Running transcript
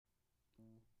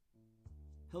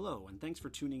Hello, and thanks for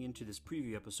tuning into this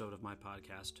preview episode of my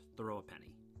podcast, Throw a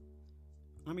Penny.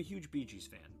 I'm a huge Bee Gees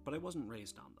fan, but I wasn't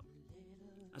raised on them.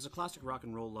 As a classic rock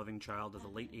and roll loving child of the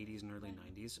late 80s and early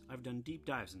 90s, I've done deep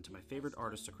dives into my favorite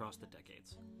artists across the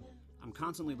decades. I'm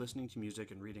constantly listening to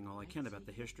music and reading all I can about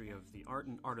the history of the art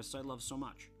and artists I love so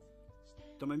much.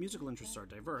 Though my musical interests are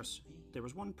diverse, there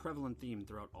was one prevalent theme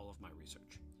throughout all of my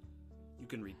research. You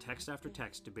can read text after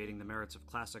text debating the merits of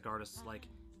classic artists like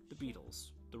the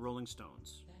Beatles, the Rolling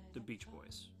Stones, the Beach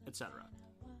Boys, etc.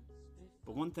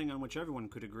 But one thing on which everyone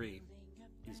could agree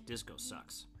is disco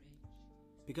sucks.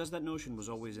 Because that notion was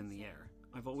always in the air,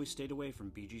 I've always stayed away from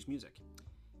Bee Gees music.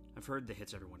 I've heard the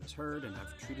hits everyone has heard, and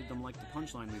I've treated them like the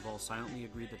punchline we've all silently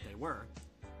agreed that they were,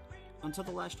 until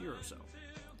the last year or so.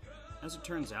 As it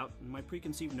turns out, my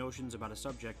preconceived notions about a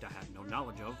subject I had no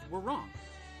knowledge of were wrong.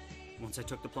 Once I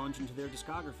took the plunge into their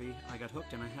discography, I got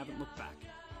hooked and I haven't looked back.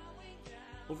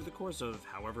 Over the course of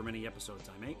however many episodes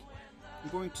I make, I'm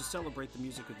going to celebrate the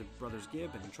music of the Brothers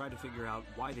Gibb and try to figure out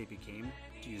why they became,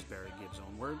 to use Barry Gibb's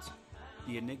own words,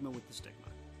 the enigma with the stigma.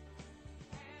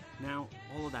 Now,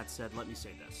 all of that said, let me say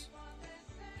this.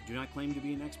 I do not claim to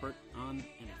be an expert on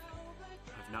anything.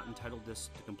 I've not entitled this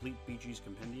The Complete Bee Gees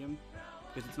Compendium,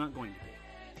 because it's not going to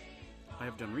be. I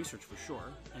have done research for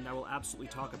sure, and I will absolutely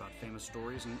talk about famous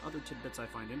stories and other tidbits I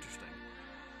find interesting.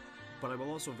 But I will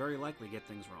also very likely get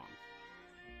things wrong.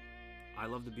 I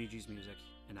love the Bee Gees music,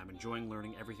 and I'm enjoying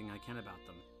learning everything I can about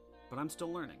them, but I'm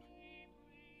still learning.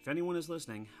 If anyone is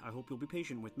listening, I hope you'll be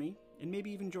patient with me, and maybe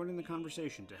even join in the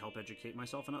conversation to help educate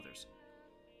myself and others.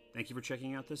 Thank you for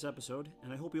checking out this episode,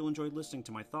 and I hope you'll enjoy listening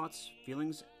to my thoughts,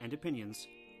 feelings, and opinions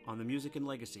on the music and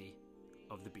legacy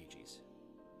of the Bee Gees.